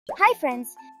Hi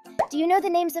friends, do you know the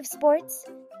names of sports?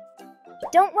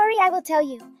 Don't worry, I will tell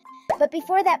you. But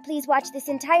before that, please watch this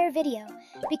entire video,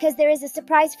 because there is a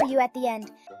surprise for you at the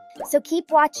end. So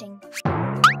keep watching.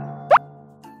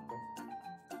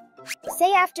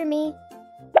 Say after me: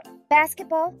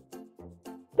 basketball,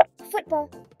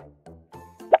 football,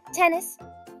 tennis,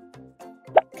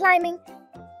 climbing,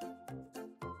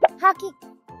 hockey,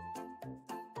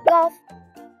 golf,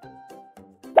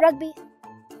 rugby,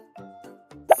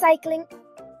 cycling,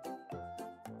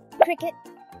 cricket,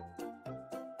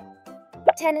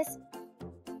 tennis,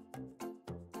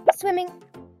 swimming,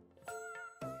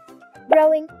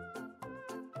 rowing,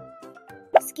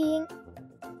 skiing,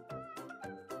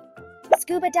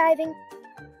 scuba diving,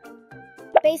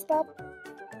 baseball,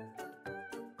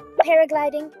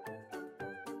 paragliding,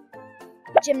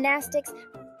 gymnastics,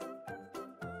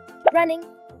 running,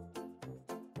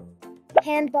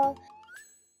 handball,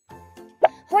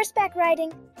 horseback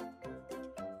riding,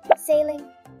 sailing,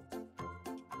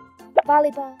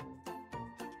 volleyball,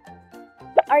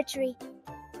 archery,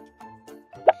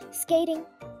 skating,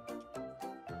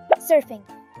 surfing.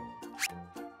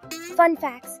 Fun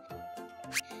facts: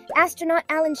 astronaut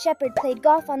Alan Shepard played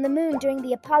golf on the moon during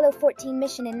the Apollo 14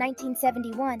 mission in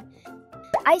 1971.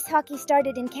 Ice hockey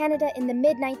started in Canada in the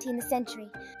mid-19th century.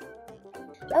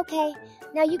 Okay,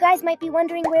 now you guys might be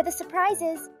wondering where the surprise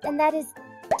is, and that is,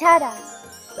 ta-da!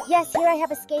 Yes, here I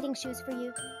have a skating shoes for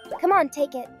you. Come on,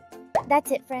 take it.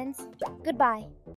 That's it, friends. Goodbye.